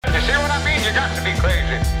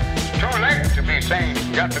crazy. It's too late to be sane.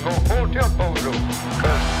 You got to go full tilt, Bozo,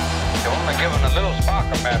 because you're only given a little spark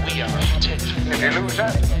of madness. We are attention. If you lose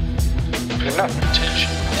that, you're nothing.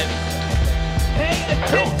 Attention. Pay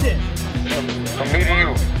attention. From me to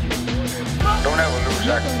you, don't ever lose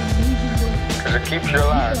that, because it keeps you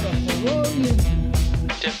alive.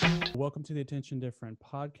 Different. Welcome to the Attention Different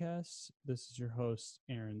podcast. This is your host,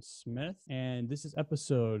 Aaron Smith, and this is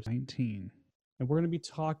episode 19. And we're going to be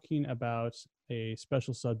talking about a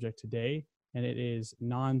special subject today, and it is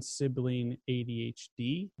non-sibling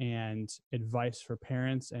ADHD and advice for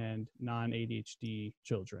parents and non-ADHD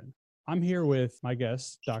children. I'm here with my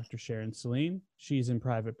guest, Dr. Sharon Saline. She's in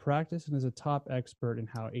private practice and is a top expert in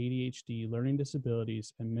how ADHD, learning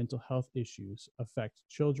disabilities, and mental health issues affect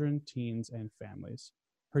children, teens, and families.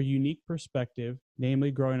 Her unique perspective, namely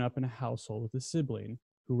growing up in a household with a sibling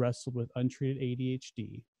who wrestled with untreated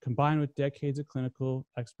ADHD, combined with decades of clinical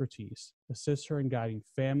expertise, assists her in guiding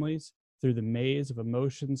families through the maze of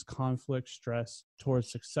emotions, conflict, stress,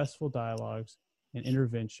 towards successful dialogues and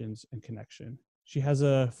interventions and connection. She has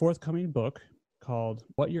a forthcoming book called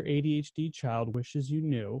What Your ADHD Child Wishes You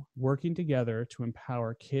Knew, Working Together to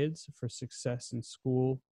Empower Kids for Success in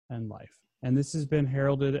School and Life. And this has been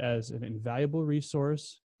heralded as an invaluable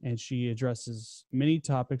resource, and she addresses many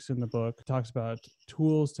topics in the book, talks about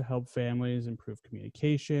tools to help families improve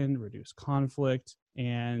communication, reduce conflict,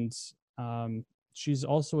 and she's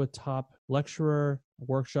also a top lecturer,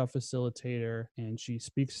 workshop facilitator, and she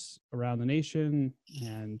speaks around the nation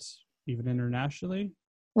and even internationally.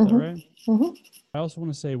 Is that right? Mm-hmm. I also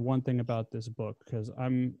want to say one thing about this book, because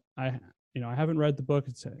I haven't read the book.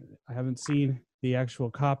 I haven't seen the actual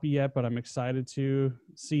copy yet, but I'm excited to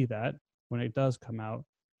see that when it does come out.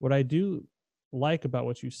 What I do like about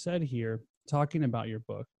what you said here, talking about your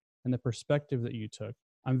book and the perspective that you took,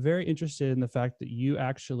 I'm very interested in the fact that you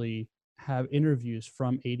actually have interviews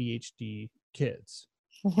from ADHD kids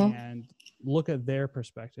and look at their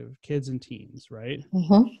perspective, kids and teens, right?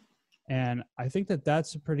 And I think that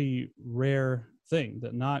that's a pretty rare thing,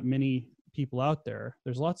 that not many people out there,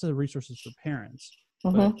 there's lots of resources for parents,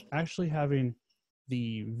 but actually having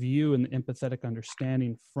the view and the empathetic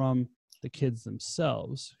understanding from the kids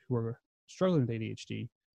themselves who are struggling with ADHD,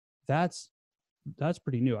 that's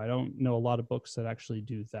pretty new. I don't know a lot of books that actually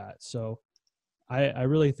do that. So I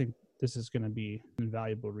really think this is going to be an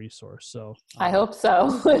invaluable resource. So I hope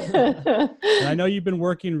so. and I know you've been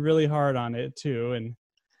working really hard on it too. And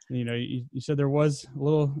you know, you said there was a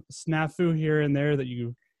little snafu here and there that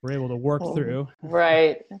you were able to work through.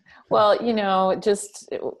 Right. Well, you know,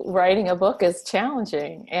 just writing a book is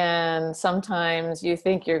challenging. And sometimes you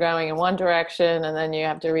think you're going in one direction and then you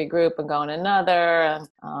have to regroup and go in another.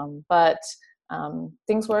 But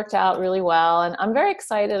things worked out really well. And I'm very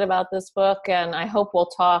excited about this book. And I hope we'll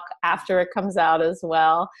talk after it comes out as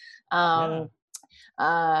well.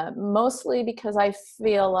 Mostly because I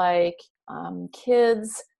feel like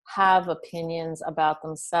kids have opinions about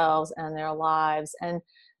themselves and their lives. And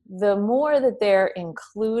the more that they're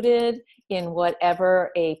included in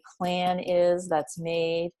whatever a plan is that's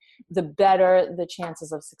made, the better the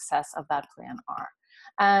chances of success of that plan are.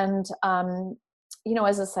 And, you know,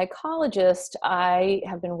 as a psychologist, I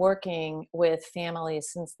have been working with families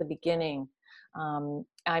since the beginning.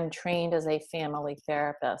 I'm trained as a family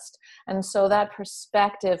therapist. And so that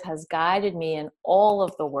perspective has guided me in all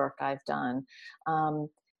of the work I've done.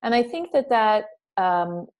 And I think that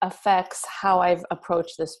affects how I've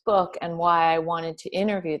approached this book and why I wanted to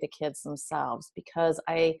interview the kids themselves, because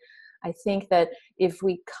I think that if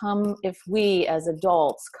we as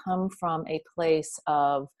adults come from a place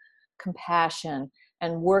of compassion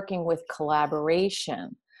and working with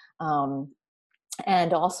collaboration,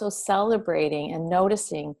 and also celebrating and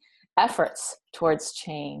noticing efforts towards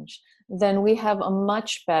change, then we have a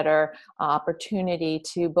much better opportunity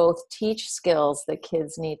to both teach skills that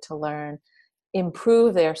kids need to learn,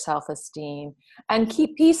 improve their self-esteem, and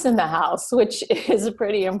keep peace in the house, which is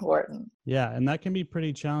pretty important. Yeah, and that can be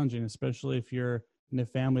pretty challenging, especially if you're in a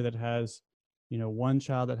family that has, you know, one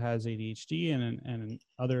child that has ADHD and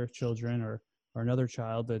other children or another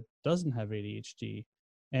child that doesn't have ADHD.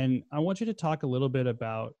 And I want you to talk a little bit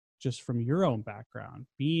about, just from your own background,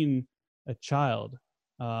 being a child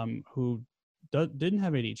who didn't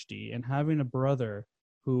have ADHD and having a brother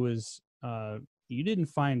who was, you didn't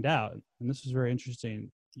find out, and this was very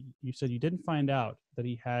interesting, you said you didn't find out that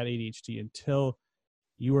he had ADHD until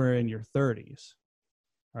you were in your 30s,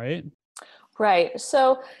 right? Right.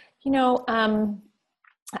 So, you know,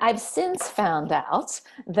 I've since found out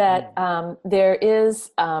that there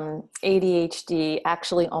is ADHD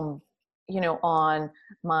actually on, on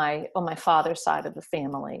my father's side of the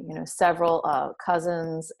family. Several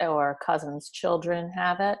cousins or cousins' children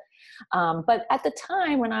have it. But at the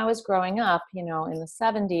time when I was growing up, in the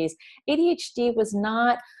 70s, ADHD was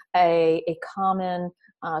not a common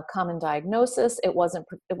diagnosis. It wasn't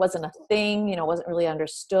a thing. It wasn't really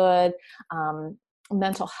understood.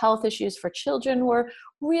 Mental health issues for children were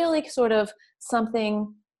really sort of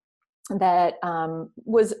something that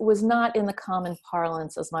was not in the common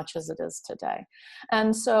parlance as much as it is today.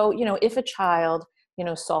 And so, if a child,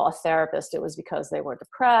 saw a therapist, it was because they were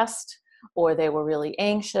depressed, or they were really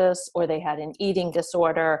anxious, or they had an eating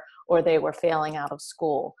disorder, or they were failing out of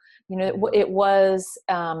school. It was,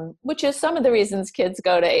 which is some of the reasons kids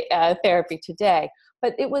go to therapy today.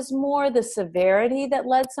 But it was more the severity that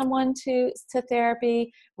led someone to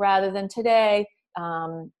therapy rather than today.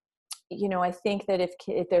 I think that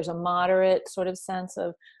if there's a moderate sort of sense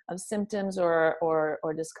of symptoms or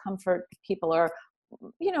discomfort, people are,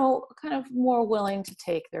 kind of more willing to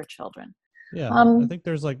take their children. Yeah, I think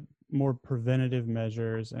there's like more preventative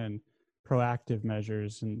measures and proactive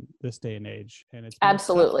measures in this day and age, and it's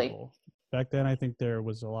absolutely acceptable. Back then, I think there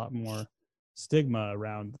was a lot more stigma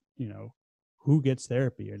around, who gets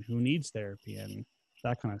therapy and who needs therapy and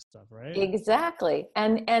that kind of stuff, right? Exactly.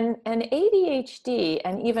 And ADHD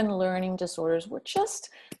and even learning disorders were just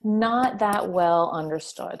not that well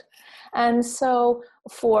understood. And so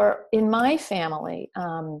in my family,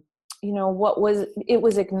 it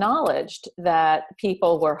was acknowledged that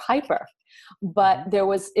people were hyper, but it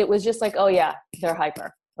was just like, oh yeah, they're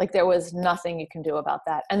hyper. Like there was nothing you can do about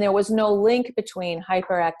that. And there was no link between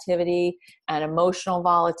hyperactivity and emotional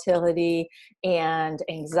volatility and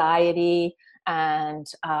anxiety and,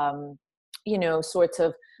 sorts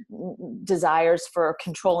of desires for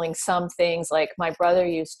controlling some things. Like my brother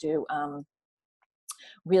used to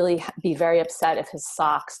really be very upset if his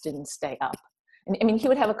socks didn't stay up. And I mean, he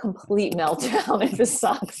would have a complete meltdown if his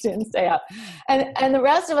socks didn't stay up. And the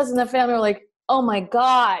rest of us in the family were like, oh my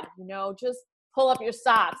God, just pull up your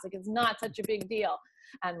socks. Like it's not such a big deal.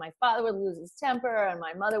 And my father would lose his temper, and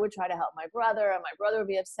my mother would try to help my brother, and my brother would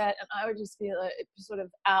be upset. And I would just be like, sort of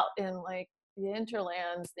out in like the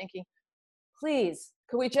interlands thinking, please,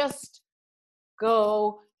 could we just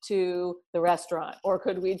go to the restaurant, or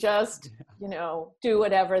could we just, do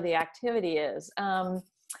whatever the activity is?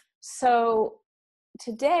 So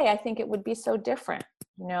today, I think it would be so different,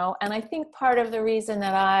 and I think part of the reason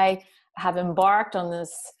that I have embarked on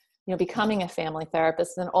this, becoming a family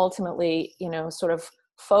therapist and ultimately, sort of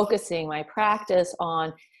focusing my practice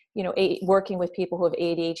on, working with people who have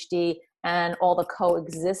ADHD and all the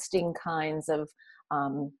coexisting kinds of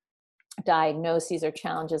diagnoses or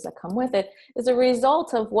challenges that come with it, is a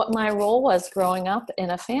result of what my role was growing up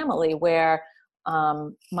in a family where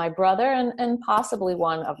my brother and possibly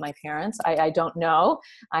one of my parents, I don't know,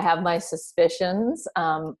 I have my suspicions,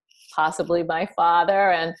 possibly my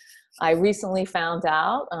father, and I recently found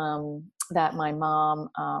out that my mom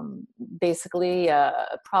basically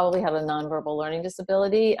probably had a nonverbal learning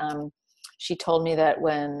disability. She told me that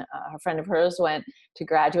when a friend of hers went to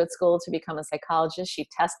graduate school to become a psychologist, she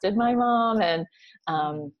tested my mom, and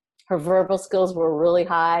her verbal skills were really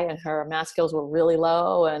high and her math skills were really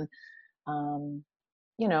low. And,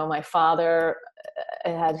 my father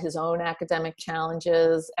had his own academic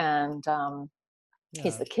challenges, and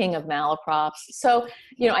he's the king of malaprops. So,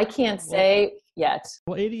 I can't say yet.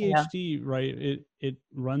 Well, ADHD, right? It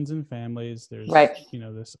runs in families. There's,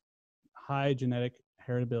 this high genetic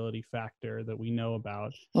heritability factor that we know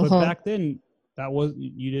about. But back then,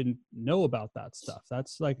 you didn't know about that stuff.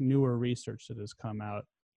 That's like newer research that has come out,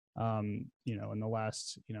 in the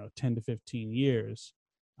last, 10 to 15 years,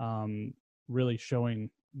 really showing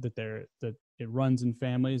that it runs in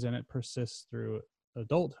families and it persists through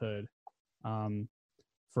adulthood.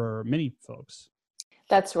 For many folks.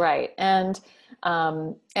 That's right. And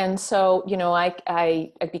so,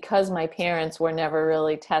 I because my parents were never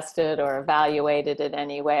really tested or evaluated in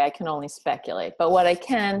any way, I can only speculate. But what I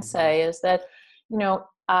can say is that,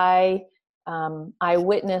 I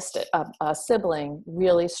witnessed a sibling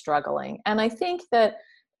really struggling. And I think that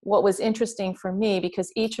what was interesting for me, because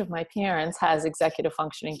each of my parents has executive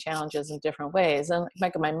functioning challenges in different ways. And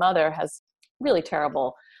like my mother has really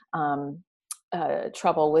terrible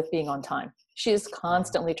trouble with being on time. She's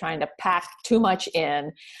constantly trying to pack too much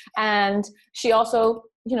in. And she also,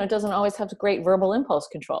 doesn't always have great verbal impulse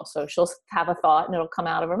control. So she'll have a thought and it'll come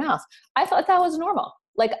out of her mouth. I thought that was normal.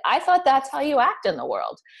 Like, I thought that's how you act in the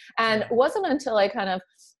world. And it wasn't until I kind of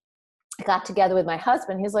got together with my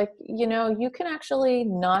husband, he's like, you can actually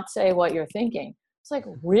not say what you're thinking. It's like,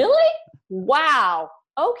 really? Wow.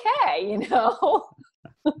 Okay.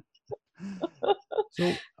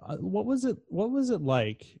 So, what was it? What was it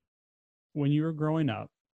like when you were growing up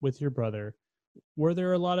with your brother? Were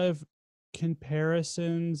there a lot of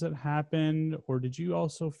comparisons that happened, or did you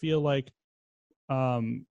also feel like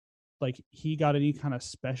he got any kind of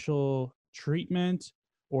special treatment,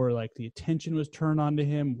 or like the attention was turned on to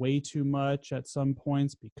him way too much at some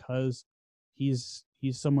points because he's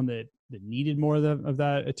someone that needed more of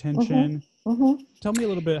that attention? Mm-hmm. Tell me a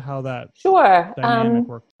little bit how that Sure. dynamic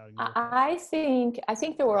worked out in your case. I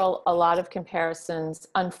think there were a lot of comparisons,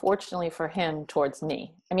 unfortunately for him, towards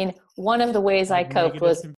me. I mean, one of the ways I Like coped negative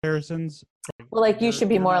was, comparisons. well, like you should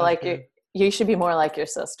be you're more not like good. you should be more like your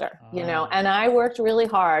sister, you know. And I worked really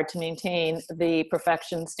hard to maintain the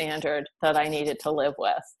perfection standard that I needed to live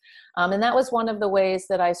with. And that was one of the ways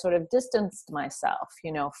that I sort of distanced myself,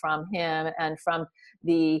 you know, from him and from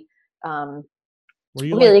the Were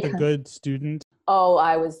you really like the good student? Oh,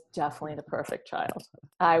 I was definitely the perfect child.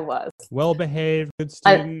 I was. Well behaved, good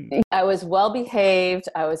student? I was well behaved.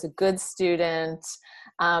 I was a good student.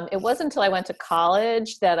 It wasn't until I went to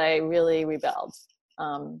college that I really rebelled.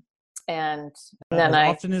 And then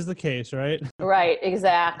As often is the case, right? right,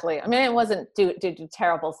 exactly. I mean, it wasn't do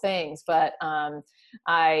terrible things, but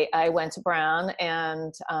I went to Brown,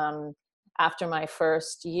 and after my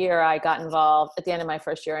first year, I got involved at the end of my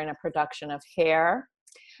first year in a production of Hair.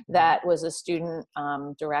 That was a student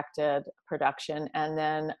directed production. And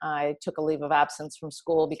then I took a leave of absence from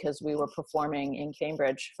school because we were performing in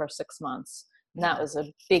Cambridge for 6 months. And that was a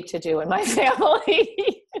big to-do in my family.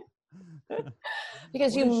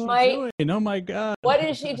 Because you might, oh my God, what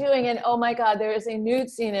is she doing? And oh my God, there is a nude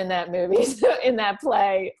scene in that movie, in that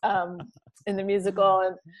play, in the musical.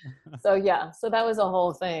 And so, yeah, so that was a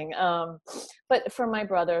whole thing. But for my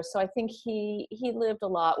brother, so I think he lived a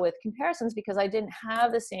lot with comparisons because I didn't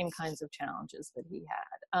have the same kinds of challenges that he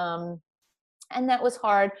had. And that was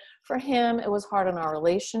hard for him. It was hard on our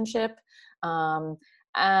relationship.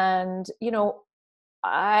 And, you know,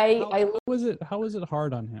 how was it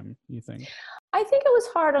hard on him, you think? I think it was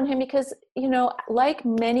hard on him because, you know, like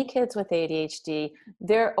many kids with ADHD,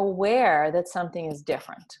 they're aware that something is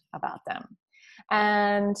different about them.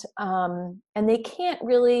 And they can't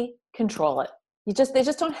really control it. They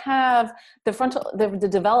just don't have the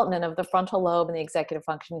development of the frontal lobe and the executive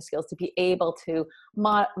functioning skills to be able to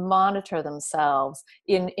monitor themselves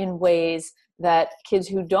in ways that kids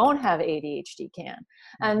who don't have ADHD can.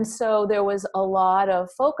 And so there was a lot of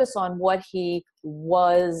focus on what he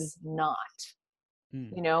was not,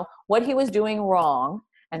 you know, what he was doing wrong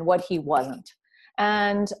and what he wasn't.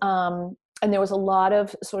 And there was a lot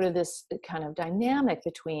of sort of this kind of dynamic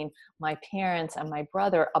between my parents and my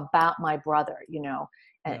brother about my brother, you know,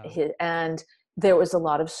 and there was a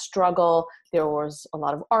lot of struggle. There was a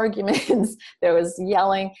lot of arguments. There was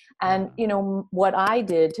yelling. And, you know, what I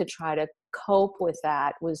did to try to cope with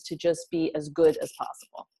that was to just be as good as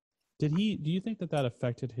possible. Do you think that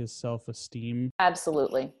affected his self-esteem?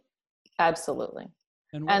 Absolutely. Absolutely.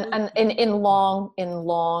 And in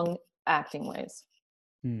long acting ways.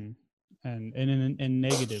 And in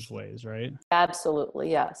negative ways, right?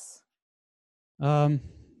 Absolutely, yes. And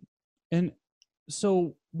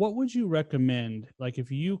so what would you recommend, like if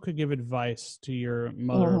you could give advice to your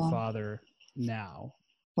mother or father now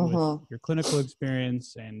with your clinical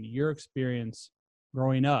experience and your experience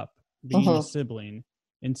growing up, being a sibling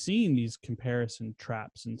and seeing these comparison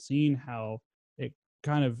traps and seeing how it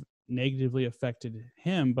kind of negatively affected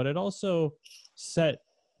him, but it also set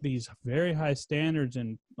these very high standards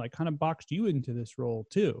and like kind of boxed you into this role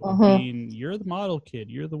too. Being you're the model kid,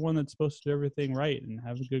 you're the one that's supposed to do everything right and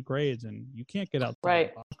have good grades, and you can't get out the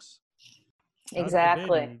box.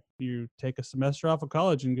 Exactly. You take a semester off of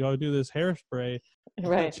college and go do this hairspray.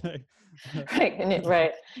 Right.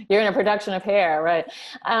 Right. You're in a production of Hair, right?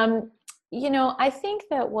 You know, I think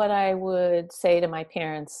that what I would say to my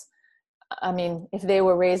parents, I mean, if they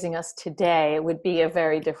were raising us today, it would be a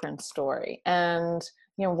very different story. And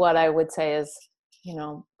you know, what I would say is, you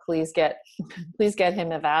know, please get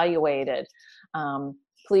him evaluated.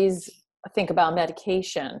 Please think about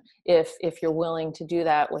medication if you're willing to do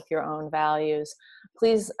that with your own values.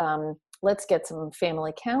 Please, let's get some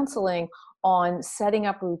family counseling on setting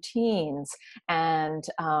up routines and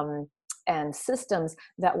systems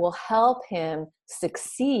that will help him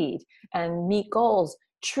succeed and meet goals.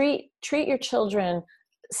 Treat your children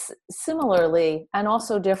similarly and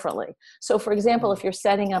also differently. So for example, if you're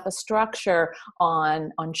setting up a structure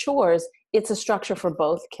on chores, it's a structure for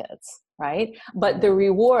both kids, right? But the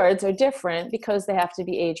rewards are different because they have to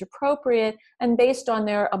be age appropriate and based on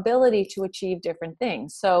their ability to achieve different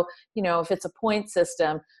things. So, you know, if it's a point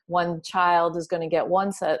system, one child is going to get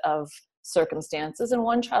one set of circumstances, and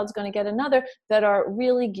one child's going to get another that are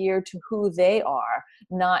really geared to who they are,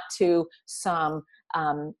 not to some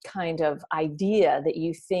kind of idea that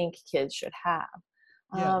you think kids should have.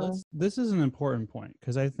 Yeah, this is an important point,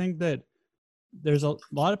 because I think that there's a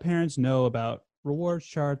lot of parents know about rewards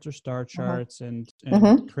charts or star charts and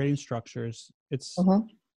creating structures. It's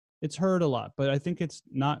heard a lot, but I think it's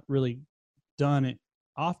not really done.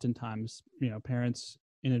 Oftentimes, parents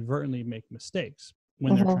inadvertently make mistakes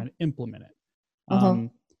when they're trying to implement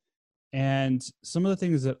it. And some of the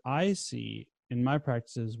things that I see in my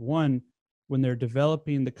practices, one, when they're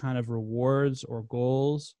developing the kind of rewards or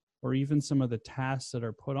goals, or even some of the tasks that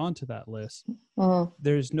are put onto that list,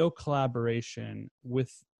 there's no collaboration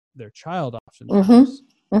with their child oftentimes.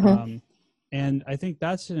 And I think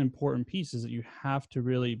that's an important piece, is that you have to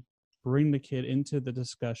really bring the kid into the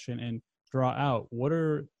discussion and draw out what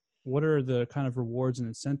are the kind of rewards and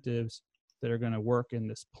incentives that are going to work in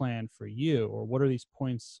this plan for you, or what are these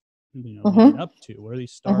points leading up to, what are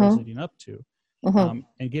these stars leading up to,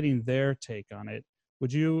 and getting their take on it.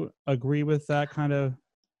 Would you agree with that kind of?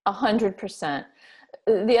 100%.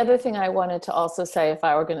 The other thing I wanted to also say, if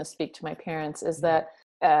I were going to speak to my parents, is that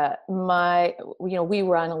we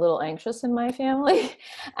run a little anxious in my family.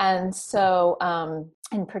 And so,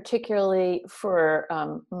 and particularly for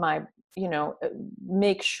my,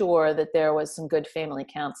 make sure that there was some good family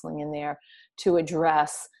counseling in there to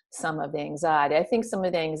address some of the anxiety. I think some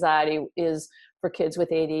of the anxiety is for kids with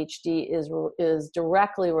ADHD is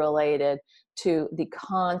directly related to the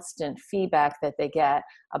constant feedback that they get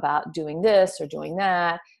about doing this or doing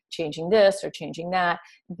that, changing this or changing that.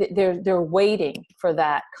 They're waiting for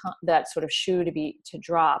that sort of shoe to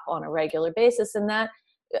drop on a regular basis, and that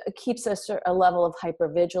keeps a level of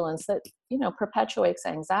hypervigilance that perpetuates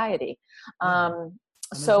anxiety.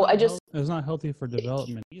 So it's not healthy for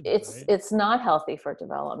development either, it's not healthy for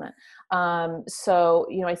development. So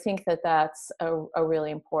I think that's a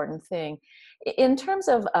really important thing in terms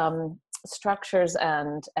of structures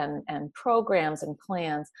and programs and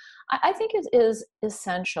plans. I think it is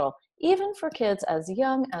essential, even for kids as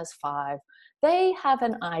young as 5. They have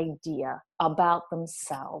an idea about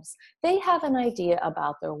themselves. They have an idea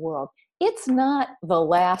about their world. It's not the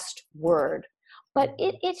last word, but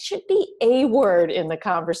it should be a word in the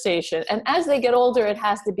conversation. And as they get older, it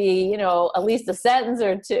has to be, at least a sentence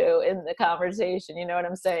or two in the conversation. You know what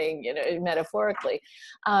I'm saying? Metaphorically.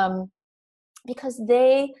 Because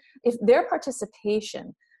if their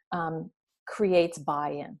participation creates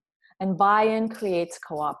buy-in, and buy-in creates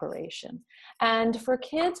cooperation. And for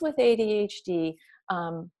kids with ADHD,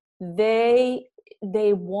 they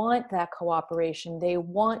want that cooperation. They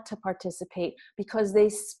want to participate because they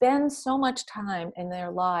spend so much time in their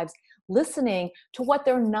lives listening to what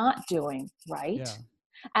they're not doing right,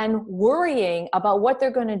 and worrying about what they're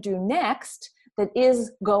going to do next that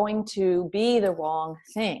is going to be the wrong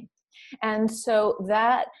thing. And so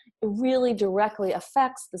that really directly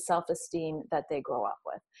affects the self-esteem that they grow up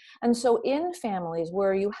with. And so in families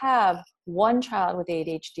where you have one child with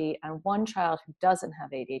ADHD and one child who doesn't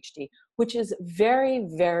have ADHD, which is very,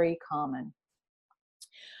 very common,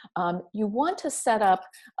 you want to set up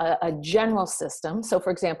a general system. So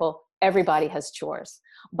for example, everybody has chores,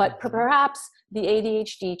 but perhaps the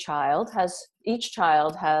ADHD child each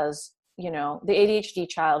child has, the ADHD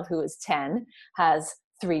child who is 10 has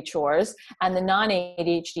 3 chores, and the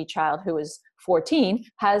non-ADHD child who is 14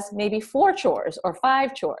 has maybe 4 chores or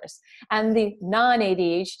 5 chores. And the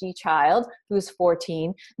non-ADHD child who's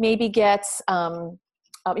 14 maybe gets,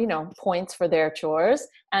 points for their chores,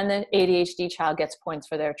 and the ADHD child gets points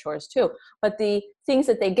for their chores too. But the things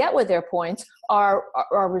that they get with their points are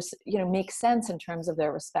make sense in terms of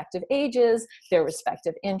their respective ages, their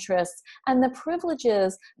respective interests, and the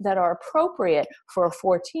privileges that are appropriate for a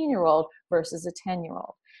 14-year-old versus a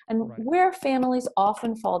 10-year-old. And where families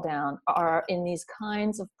often fall down are in these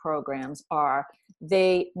kinds of programs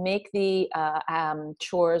they make the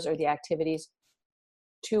chores or the activities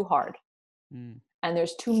too hard. And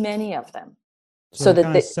there's too many of them. So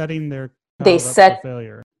that setting their child up for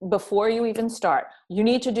failure. Before you even start, you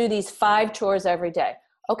need to do these 5 chores every day.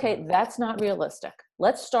 Okay, that's not realistic.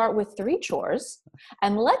 Let's start with 3 chores,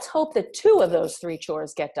 and let's hope that 2 of those 3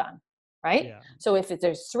 chores get done, right? Yeah. So if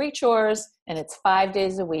there's 3 chores and it's 5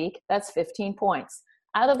 days a week, that's 15 points.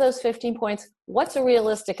 Out of those 15 points, what's a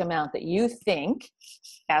realistic amount that you think,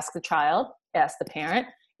 ask the child, ask the parent,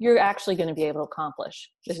 you're actually going to be able to accomplish?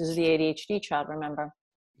 This is the ADHD child, remember?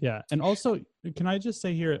 Yeah. And also, can I just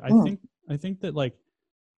say here, I think that like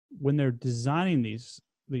when they're designing these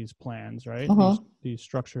plans, right? These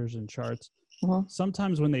structures and charts,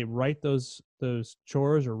 sometimes when they write those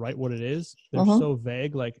chores or write what it is, they're so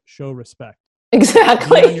vague, like show respect.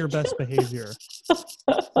 Exactly. Be on your best behavior.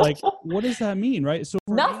 Like, what does that mean, right? So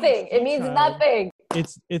for Nothing. It means nothing.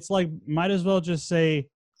 It's like, might as well just say,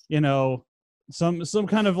 some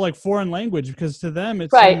kind of like foreign language, because to them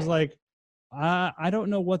it seems like, I don't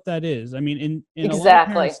know what that is. I mean, and a lot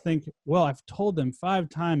of parents think, well, I've told them 5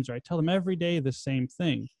 times, or I tell them every day the same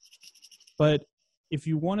thing. But if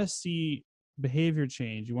you want to see behavior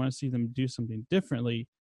change, you want to see them do something differently,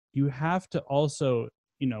 you have to also,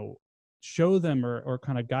 show them or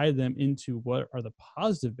kind of guide them into what are the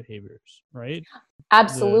positive behaviors, right?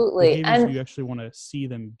 Absolutely. The behaviors you actually want to see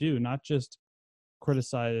them do, not just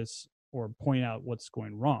criticize or point out what's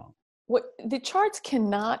going wrong. What the charts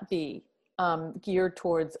cannot be geared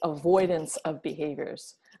towards avoidance of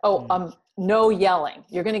behaviors. No yelling.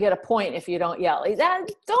 You're going to get a point if you don't yell.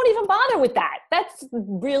 Don't even bother with that. That's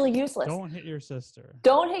really useless. Don't hit your sister.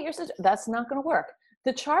 Don't hit your sister. That's not going to work.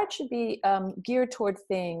 The chart should be geared toward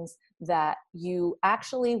things that you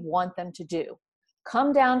actually want them to do.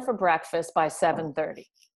 Come down for breakfast by 7:30,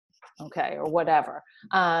 okay, or whatever.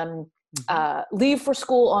 Leave for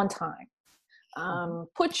school on time.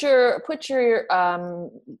 Pull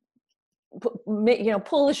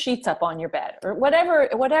the sheets up on your bed, or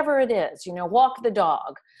whatever it is. Walk the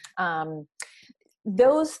dog.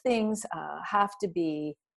 Those things have to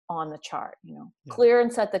be on the chart, clear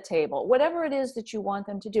and set the table, whatever it is that you want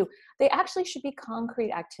them to do. They actually should be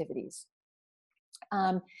concrete activities.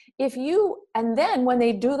 And then when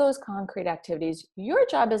they do those concrete activities, your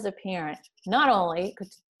job as a parent, not only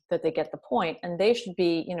that they get the point, and they should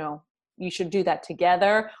be, you should do that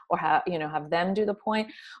together, or have them do the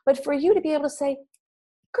point, but for you to be able to say,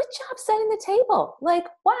 good job setting the table. Like,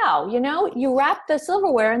 wow, you wrapped the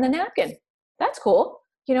silverware in the napkin. That's cool.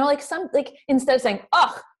 Instead of saying,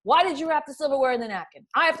 ugh, why did you wrap the silverware in the napkin?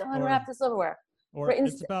 I have to unwrap the silverware. Or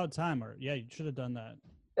it's about time, or you should have done that.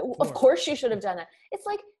 Of course you should have done that. It's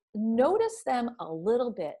like, notice them a little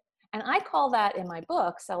bit. And I call that in my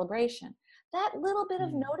book, celebration. That little bit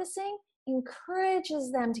of noticing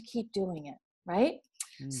encourages them to keep doing it, right?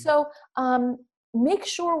 So make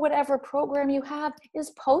sure whatever program you have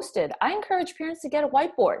is posted. I encourage parents to get a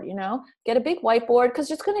whiteboard, get a big whiteboard,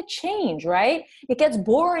 because it's going to change, right? It gets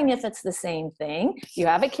boring if it's the same thing. You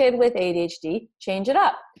have a kid with ADHD, change it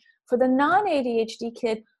up. For the non-ADHD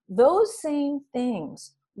kid, those same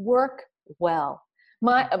things work well.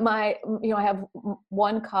 I have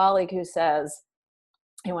one colleague who says,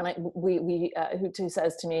 who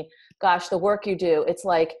says to me, gosh, the work you do, it's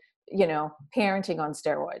like, parenting on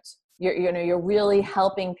steroids. You're really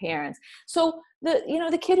helping parents. So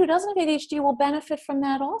the kid who doesn't have ADHD will benefit from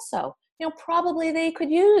that also. Probably they could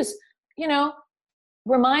use,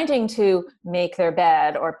 reminding to make their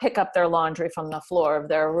bed or pick up their laundry from the floor of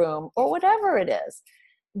their room, or whatever it is.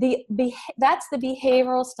 That's the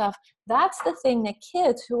behavioral stuff. That's the thing that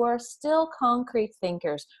kids who are still concrete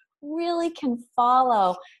thinkers really can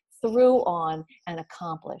follow through on and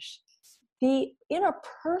accomplish. The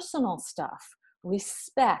interpersonal stuff,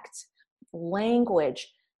 respect, language,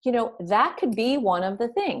 that could be one of the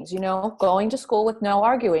things. Going to school with no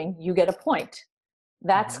arguing, you get a point.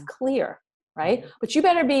 That's clear, right? But you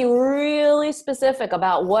better be really specific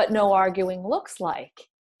about what no arguing looks like,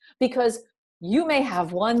 because you may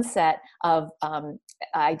have one set of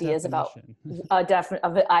ideas about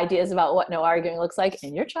ideas about what no arguing looks like,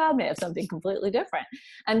 and your child may have something completely different.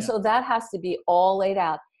 And so that has to be all laid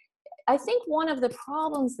out. I think one of the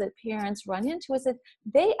problems that parents run into is that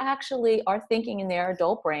they actually are thinking in their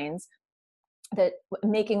adult brains, that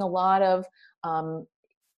making a lot of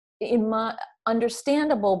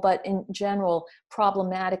understandable, but in general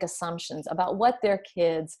problematic assumptions about what their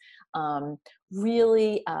kids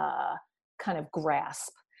really kind of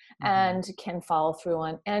grasp and can follow through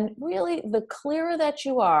on. And really, the clearer that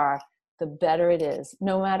you are, the better it is,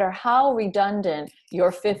 no matter how redundant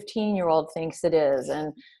your 15-year-old thinks it is.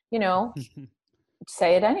 And,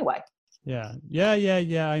 say it anyway. Yeah.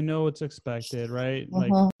 I know it's expected, right?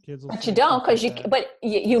 Like kids will, but you don't, because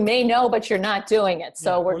you may know, but you're not doing it.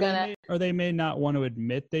 So they may not want to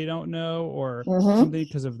admit they don't know, or something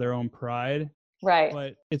because of their own pride. Right.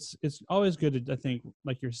 But it's always good to, I think,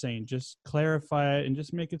 like you're saying, just clarify it and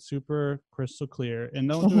just make it super crystal clear, and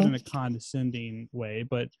don't do it in a condescending way,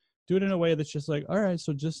 but do it in a way that's just like, all right,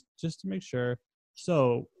 so just to make sure.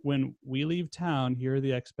 So when we leave town, here are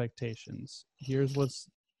the expectations. Here's what's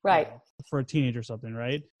right for a teenager or something,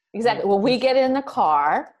 right? Exactly. When we get in the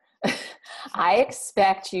car, I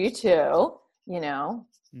expect you to,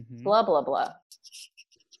 blah, blah, blah.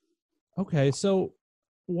 Okay. So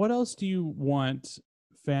what else do you want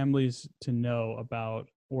families to know about,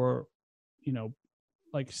 or, you know,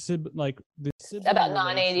 like the sibling About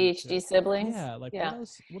non-ADHD siblings? Yeah, like Yeah.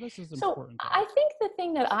 what else is So important? I think the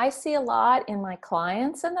thing that I see a lot in my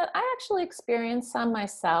clients, and that I actually experience some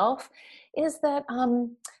myself, is that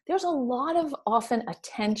there's a lot of often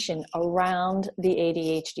attention around the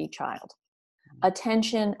ADHD child.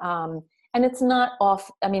 Attention, and it's not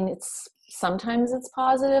off. I mean, it's sometimes it's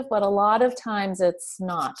positive, but a lot of times it's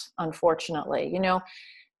not, unfortunately. You know,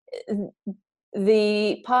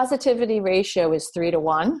 the positivity ratio is 3 to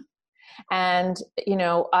 1. And, you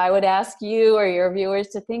know, I would ask you or your viewers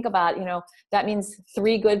to think about, you know, that means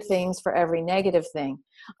 3 good things for every negative thing.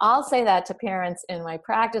 I'll say that to parents in my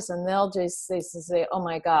practice, and they'll just say, oh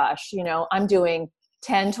my gosh, you know, I'm doing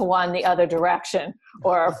 10 to 1 the other direction,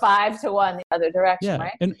 or 5 to 1 the other direction,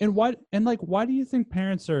 right? And why do you think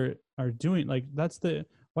parents are doing, like,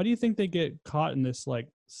 why do you think they get caught in this like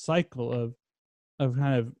cycle of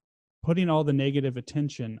kind of putting all the negative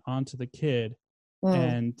attention onto the kid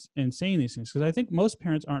and saying these things? Because I think most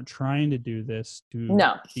parents aren't trying to do this to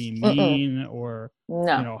be mean or you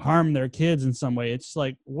know, harm their kids in some way. It's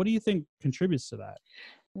like, what do you think contributes to that?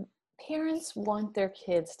 Parents want their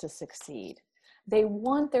kids to succeed. They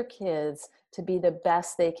want their kids to be the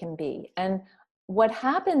best they can be. And what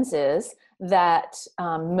happens is that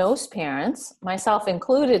most parents, myself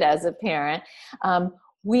included as a parent,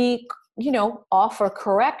 we, you know, offer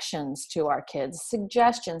corrections to our kids,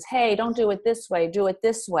 suggestions. Hey, don't do it this way, do it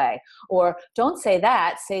this way. Or don't say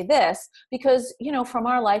that, say this. Because, you know, from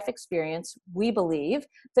our life experience, we believe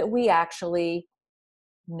that we actually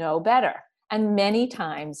know better. And many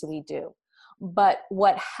times we do. But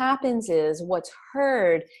what happens is, what's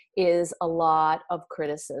heard is a lot of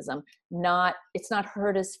criticism. It's not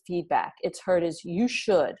heard as feedback. It's heard as you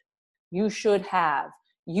should have,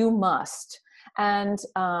 you must. And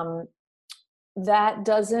that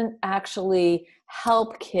doesn't actually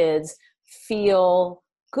help kids feel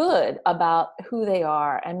good about who they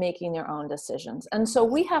are and making their own decisions. And so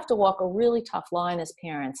we have to walk a really tough line as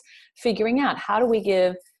parents, figuring out how do we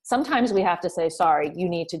give. Sometimes we have to say, sorry, you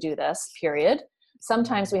need to do this, period.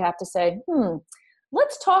 Sometimes we have to say,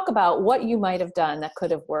 let's talk about what you might have done that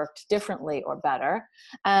could have worked differently or better.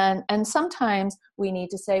 And sometimes we need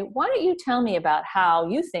to say, why don't you tell me about how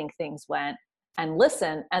you think things went, and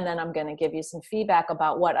listen, and then I'm going to give you some feedback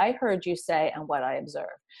about what I heard you say and what I observed.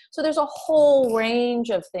 So there's a whole range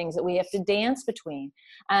of things that we have to dance between.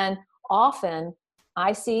 And often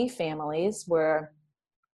I see families where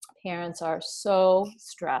parents are so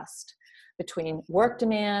stressed between work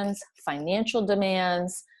demands, financial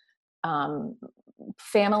demands,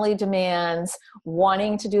 family demands,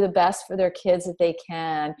 wanting to do the best for their kids that they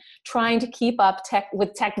can, trying to keep up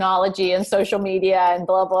with technology and social media and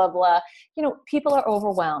blah, blah, blah. You know, people are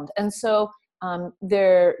overwhelmed. And so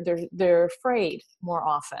they're afraid more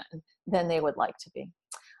often than they would like to be.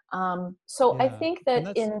 I think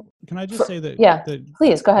that can I just say that? Yeah,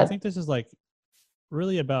 please go ahead. I think this is like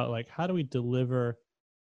really about like, how do we deliver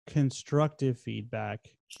constructive feedback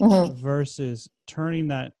versus turning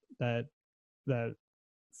that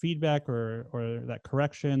feedback or that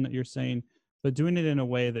correction that you're saying, but doing it in a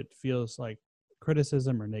way that feels like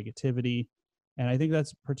criticism or negativity. And I think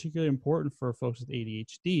that's particularly important for folks with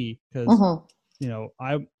ADHD because, you know,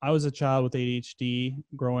 I was a child with ADHD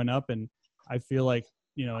growing up, and I feel like,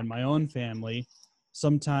 you know, in my own family,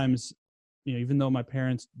 sometimes, you know, even though my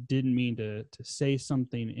parents didn't mean to say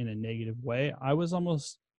something in a negative way, I was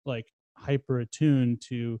almost like hyper attuned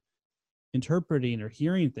to interpreting or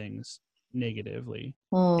hearing things negatively.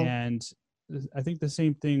 And I think the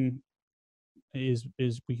same thing is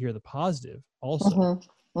we hear the positive also.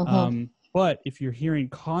 But if you're hearing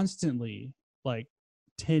constantly like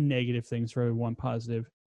 10 negative things for every one positive,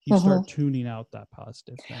 you start tuning out that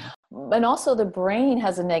positive thing. And also the brain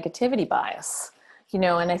has a negativity bias, you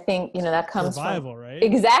know, and I think, you know, that comes survival, from, right?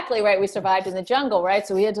 Exactly right. We survived in the jungle, right?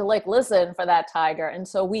 So we had to like listen for that tiger. And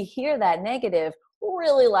so we hear that negative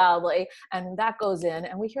really loudly, and that goes in,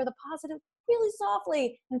 and we hear the positive really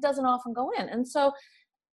softly, and it doesn't often go in. And so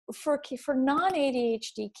for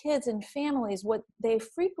non-ADHD kids and families, what they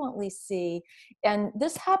frequently see, and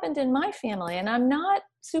this happened in my family, and I'm not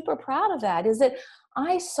super proud of that, is that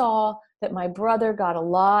I saw that my brother got a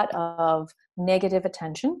lot of negative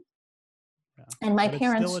attention. And my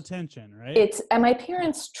parents, it's still attention, right? And my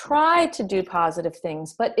parents tried to do positive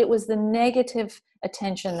things, but it was the negative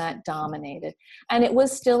attention that dominated, and it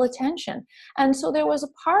was still attention. And so there was a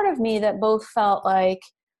part of me that both felt like,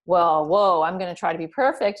 well, whoa, I'm going to try to be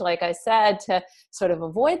perfect, like I said, to sort of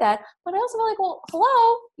avoid that. But I also felt like, well,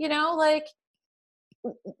 hello, you know, like,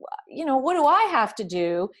 you know, what do I have to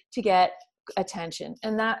do to get attention,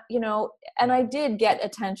 and that, and I did get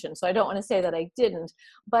attention, so I don't want to say that I didn't,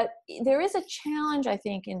 but there is a challenge, I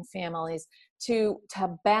think, in families to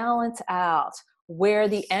balance out where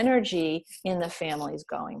the energy in the family is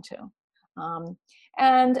going to.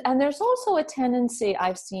 And there's also a tendency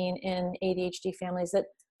I've seen in ADHD families that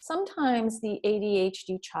sometimes the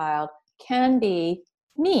ADHD child can be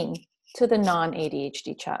mean to the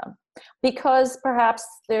non-ADHD child because perhaps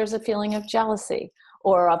there's a feeling of jealousy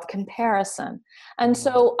or of comparison. And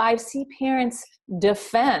so I see parents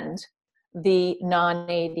defend the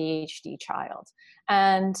non-ADHD child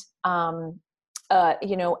and, and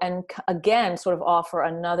again, sort of offer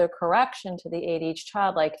another correction to the ADHD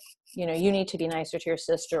child, like, you need to be nicer to your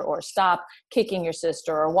sister, or stop kicking your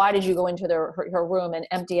sister, or why did you go into her room and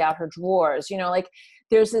empty out her drawers? Like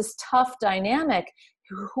there's this tough dynamic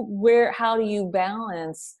where, how do you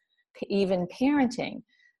balance even parenting?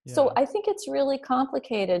 Yeah. So I think it's really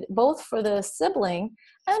complicated, both for the sibling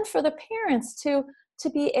and for the parents to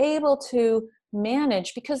be able to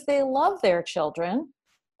manage, because they love their children,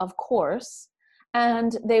 of course,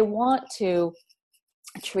 and they want to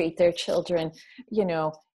treat their children,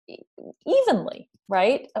 evenly,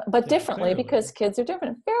 right? But differently, fairly. Because kids are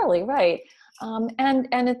different, fairly, right? And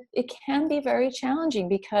it can be very challenging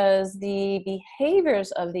because the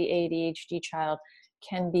behaviors of the ADHD child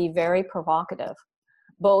can be very provocative,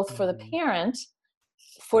 both for the parent,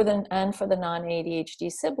 for the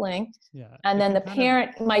non-ADHD sibling. Yeah. And then the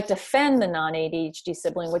parent might defend the non-ADHD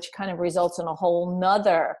sibling, which kind of results in a whole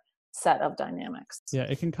nother set of dynamics. Yeah,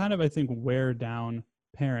 it can kind of, I think, wear down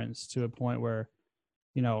parents to a point where,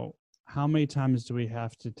 how many times do we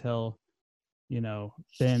have to tell,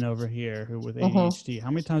 Ben over here who with ADHD, how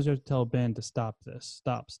many times do we have to tell Ben to stop this,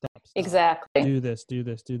 stop. Exactly. Do this.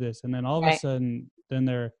 And then all of a sudden, then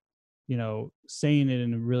they're, saying it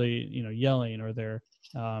and really, yelling, or they're,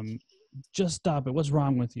 just stop it. What's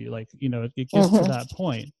wrong with you? Like, it gets to that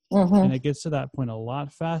point, and it gets to that point a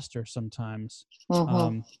lot faster sometimes.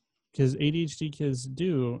 Because ADHD kids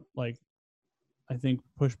do, like, I think,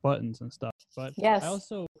 push buttons and stuff. But yes.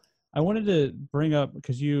 I wanted to bring up,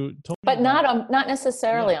 because you told me, but not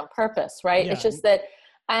necessarily on purpose, right? Yeah. It's just that,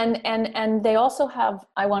 and they also have,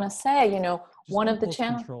 I want to say, one of the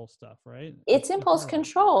control stuff, right? It's impulse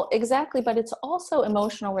control, exactly, but it's also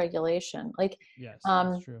emotional regulation. Like, yes,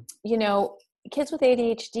 that's true. Kids with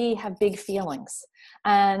ADHD have big feelings,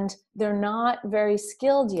 and they're not very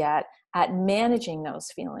skilled yet at managing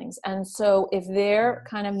those feelings. And so if they're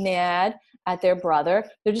kind of mad at their brother,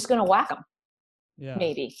 they're just going to whack them. Yeah.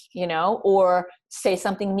 Maybe, or say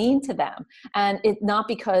something mean to them. And it's not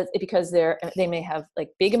because they may have like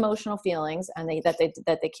big emotional feelings and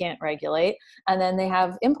that they can't regulate. And then they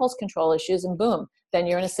have impulse control issues, and boom, then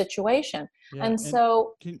you're in a situation. Yeah. And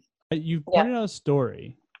so you pointed out a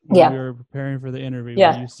story when we were preparing for the interview,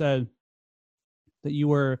 where you said that you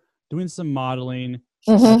were doing some modeling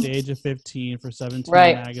at the age of 15 for 17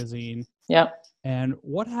 magazine. Yep. And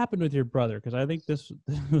what happened with your brother? Because I think this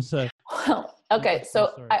was a... Well, okay,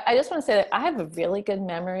 so I just want to say that I have a really good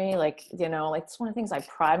memory. Like, it's one of the things I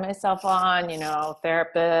pride myself on,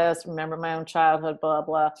 therapist, remember my own childhood, blah,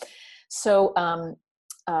 blah. So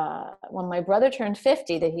when my brother turned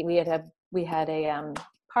 50, we had a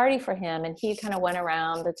party for him, and he kind of went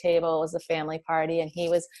around the table. It was a family party, and he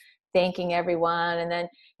was thanking everyone. And then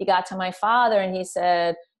he got to my father, and he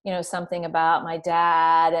said, something about my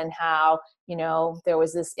dad, and how, there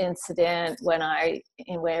was this incident when I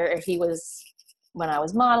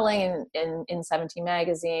was modeling in 17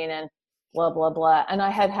 magazine, and blah, blah, blah. And I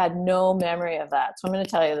had no memory of that. So I'm going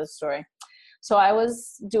to tell you this story. So I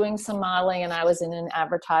was doing some modeling, and I was in an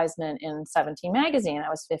advertisement in 17 magazine. I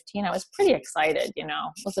was 15. I was pretty excited, it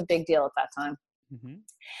was a big deal at that time. Mm-hmm.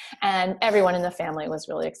 And everyone in the family was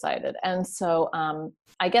really excited. And so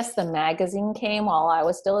I guess the magazine came while I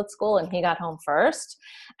was still at school, and he got home first,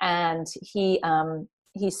 and he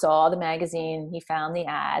saw the magazine, he found the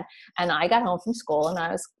ad, and I got home from school, and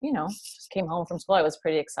I was, just came home from school. I was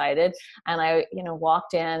pretty excited. And I,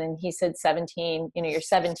 walked in, and he said, 17, your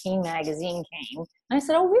 17 magazine came. And I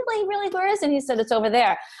said, oh, really? Really? Where is it? And he said, it's over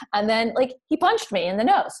there. And then he punched me in the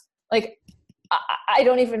nose. I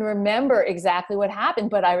don't even remember exactly what happened,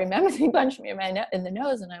 but I remember he punched me in the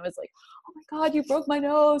nose, and I was like, oh my God, you broke my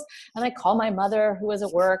nose. And I called my mother, who was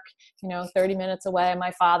at work, 30 minutes away, and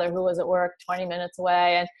my father, who was at work 20 minutes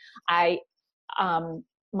away. And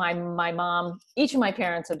my mom, each of my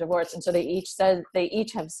parents are divorced. And so they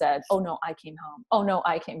each have said, oh no, I came home. Oh no,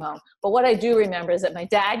 I came home. But what I do remember is that my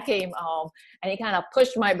dad came home, and he kind of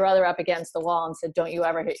pushed my brother up against the wall and said, don't you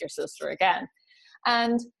ever hit your sister again.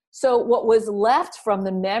 And So what was left from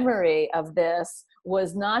the memory of this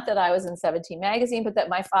was not that I was in 17 magazine, but that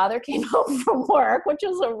my father came home from work, which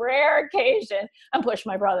was a rare occasion, and pushed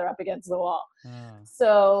my brother up against the wall.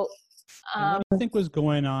 So and what do you think was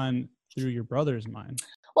going on through your brother's mind?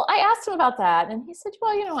 well, I asked him about that, and he said,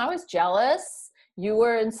 well, I was jealous. You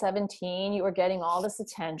were in 17, you were getting all this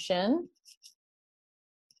attention.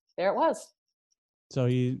 There it was. So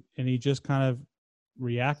he just kind of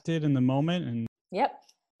reacted in the moment and Yep.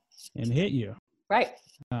 and hit you. Right.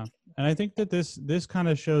 And I think that this kind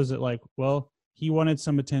of shows that, like, well, he wanted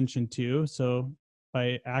some attention too. So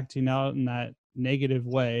by acting out in that negative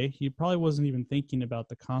way, he probably wasn't even thinking about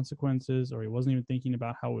the consequences, or he wasn't even thinking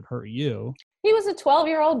about how it would hurt you. He was a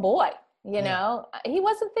 12-year-old boy, Yeah. he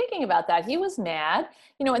wasn't thinking about that. He was mad,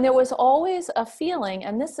 and there was always a feeling,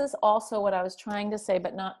 and this is also what I was trying to say,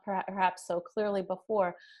 but not perhaps so clearly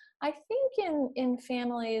before. I think in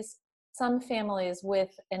families, some families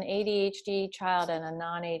with an ADHD child and a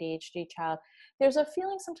non-ADHD child, there's a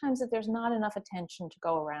feeling sometimes that there's not enough attention to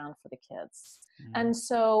go around for the kids. And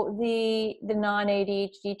so the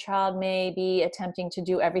non-ADHD child may be attempting to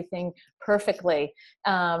do everything perfectly.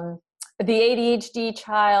 The ADHD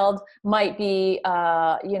child might be,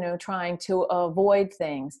 trying to avoid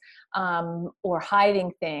things, or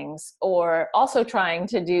hiding things, or also trying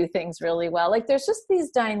to do things really well. Like, there's just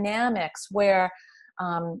these dynamics where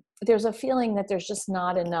there's a feeling that there's just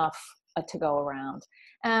not enough to go around.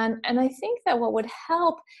 And I think that what would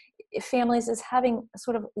help families is having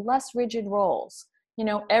sort of less rigid roles.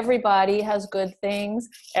 Everybody has good things,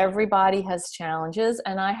 everybody has challenges,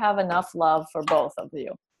 and I have enough love for both of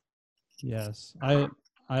you. Yes, I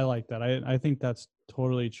like that. I think that's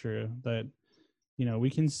totally true, that, we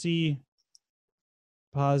can see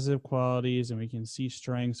positive qualities and we can see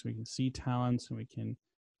strengths, we can see talents, and we can,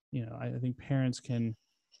 I think parents can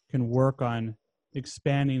work on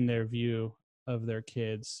expanding their view of their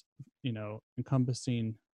kids,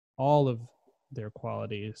 encompassing all of their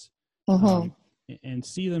qualities, and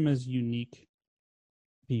see them as unique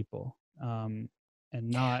people, and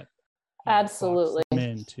not absolutely box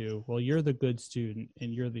them into, well, you're the good student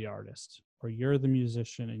and you're the artist, or you're the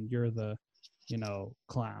musician and you're the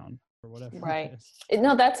clown, or whatever. Right.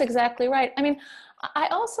 No, that's exactly right. I mean, I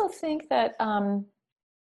also think that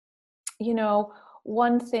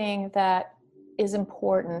one thing that is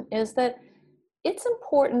important is that it's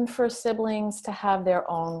important for siblings to have their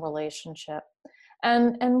own relationship.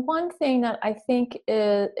 And one thing that I think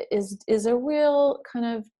is a real kind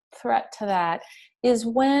of threat to that is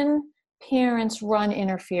when parents run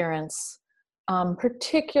interference,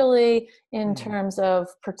 particularly in terms of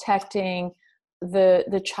protecting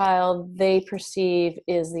the child they perceive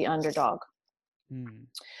is the underdog,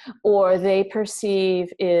 or they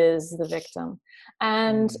perceive is the victim.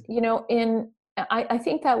 And I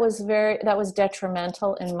think that was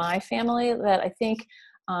detrimental in my family. That I think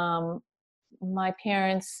my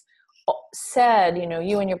parents said,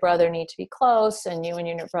 you and your brother need to be close, and you and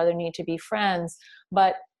your brother need to be friends.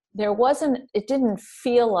 But it didn't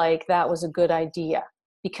feel like that was a good idea,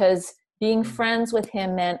 because being friends with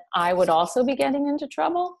him meant I would also be getting into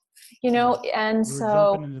trouble, and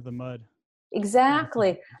so jumping into the mud.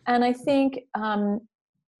 Exactly. And I think, that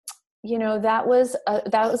was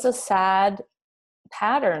a sad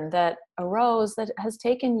pattern that arose that has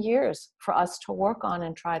taken years for us to work on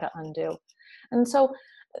and try to undo. And so,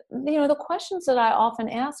 the questions that I often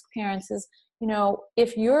ask parents is,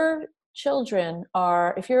 if your children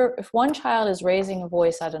if one child is raising a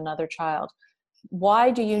voice at another child,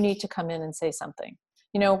 why do you need to come in and say something?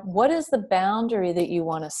 What is the boundary that you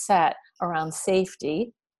want to set around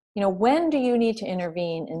safety? When do you need to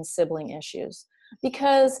intervene in sibling issues?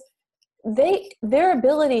 Because their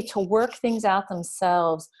ability to work things out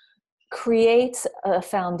themselves creates a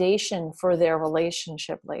foundation for their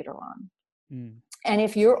relationship later on. And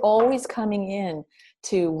if you're always coming in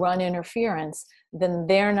to run interference, then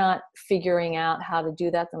they're not figuring out how to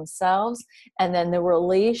do that themselves. And then the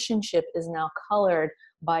relationship is now colored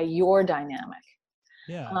by your dynamic.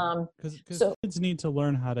 Yeah. Because kids need to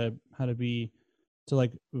learn how to be, to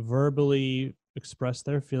like verbally express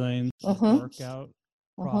their feelings, work out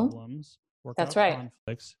problems, work That's out right.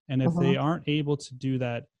 conflicts. And if they aren't able to do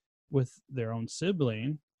that with their own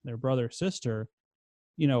sibling, their brother or sister,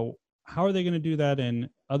 how are they going to do that in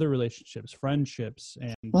other relationships, friendships,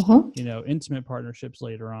 and intimate partnerships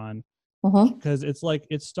later on? Because it's like,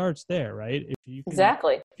 it starts there, right? If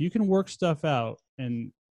you can work stuff out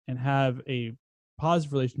and have a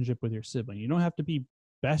positive relationship with your sibling, you don't have to be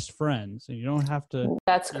best friends, and you don't have to.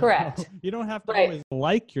 That's correct. You don't have to always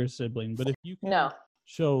like your sibling, but if you can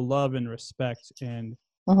show love and respect and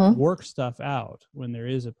work stuff out when there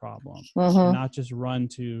is a problem, Mm-hmm. not just run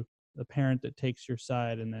to the parent that takes your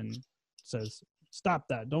side and then says, stop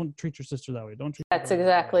that. Don't treat your sister that way. Don't treat her That's that way."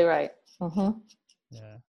 exactly right. Mm-hmm.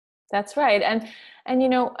 Yeah. That's right. And, you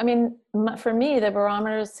know, I mean, for me, the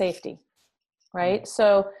barometer is safety, right?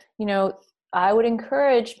 So, you know, I would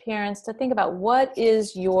encourage parents to think about what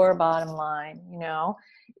is your bottom line, you know,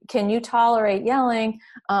 can you tolerate yelling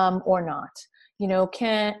or not? You know,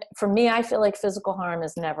 for me, I feel like physical harm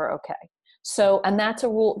is never okay. So, and that's a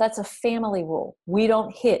rule, that's a family rule. We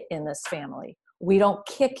don't hit in this family. We don't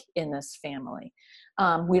kick in this family.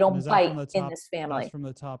 We don't bite in this family. That's from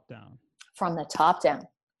the top down. From the top down.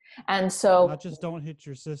 And so, not just don't hit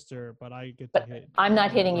your sister, but I get but to hit. I'm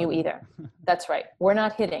not hitting you either. That's right. We're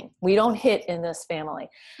not hitting. We don't hit in this family.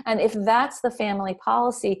 And if that's the family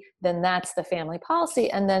policy, then that's the family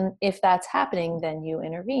policy. And then if that's happening, then you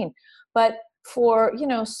intervene. But for, you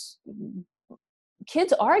know,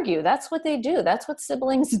 kids argue. That's what they do. That's what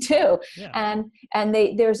siblings do. Yeah. And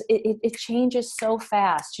it changes so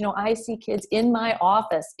fast. You know, I see kids in my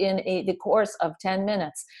office in the course of 10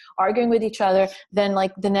 minutes arguing with each other. Then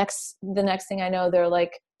like the next thing I know, they're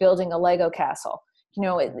like building a Lego castle, you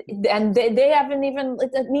know, and they haven't even,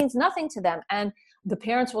 it means nothing to them. And the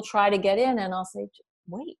parents will try to get in and I'll say,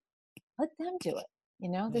 wait, let them do it. You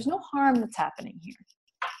know, there's no harm that's happening here.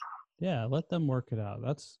 Yeah. Let them work it out.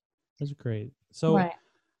 That's great. So, right.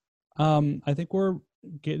 I think we're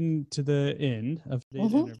getting to the end of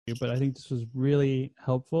today's interview, but I think this was really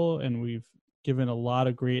helpful, and we've given a lot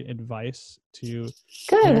of great advice to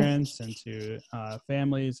parents and to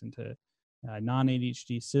families and to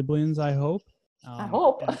non-ADHD siblings, I hope. I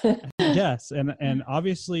hope. Yes, and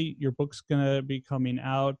obviously your book's going to be coming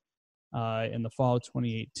out in the fall of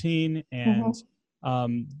 2018, and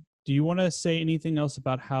do you want to say anything else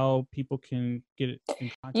about how people can get it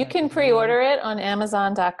in contact? You can pre-order it on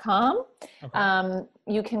Amazon.com. Okay.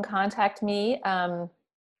 You can contact me. I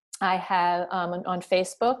have on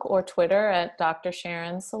Facebook or Twitter at Dr.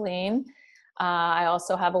 Sharon Saline. I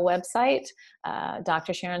also have a website,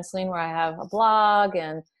 Dr. Sharon Saline, where I have a blog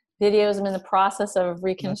and videos. I'm in the process of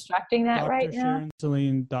reconstructing that right now.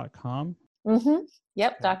 DrSharonSaline.com.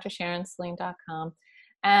 Yep, okay. DrSharonSaline.com.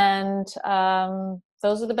 And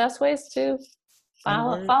those are the best ways to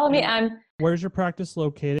follow me. Where's your practice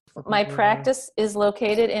located? My practice is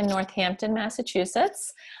located in Northampton,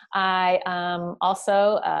 Massachusetts. I am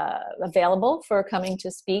also available for coming to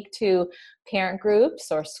speak to parent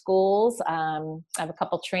groups or schools. I have a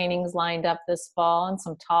couple trainings lined up this fall and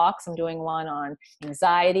some talks. I'm doing one on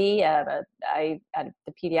anxiety. At the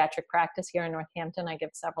pediatric practice here in Northampton, I give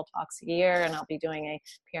several talks a year, and I'll be doing a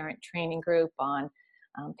parent training group on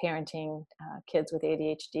parenting kids with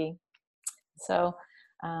ADHD. So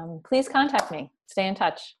please contact me. Stay in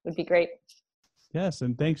touch. Would be great. Yes,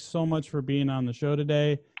 and thanks so much for being on the show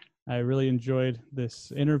today. I really enjoyed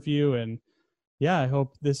this interview, and yeah, I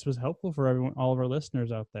hope this was helpful for everyone, all of our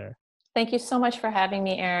listeners out there. Thank you so much for having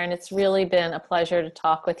me, Aaron. It's really been a pleasure to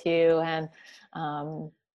talk with you, and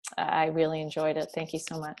I really enjoyed it. Thank you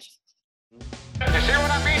so much. You see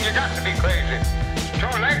what I mean? You got to be crazy. Too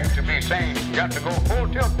late to be sane. You got to go full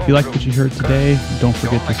tilt. If you like what you heard today, don't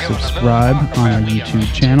forget to subscribe on our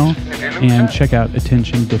YouTube channel and check out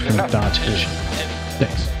attentiondifferent.org.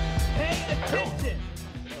 Thanks. Pay attention!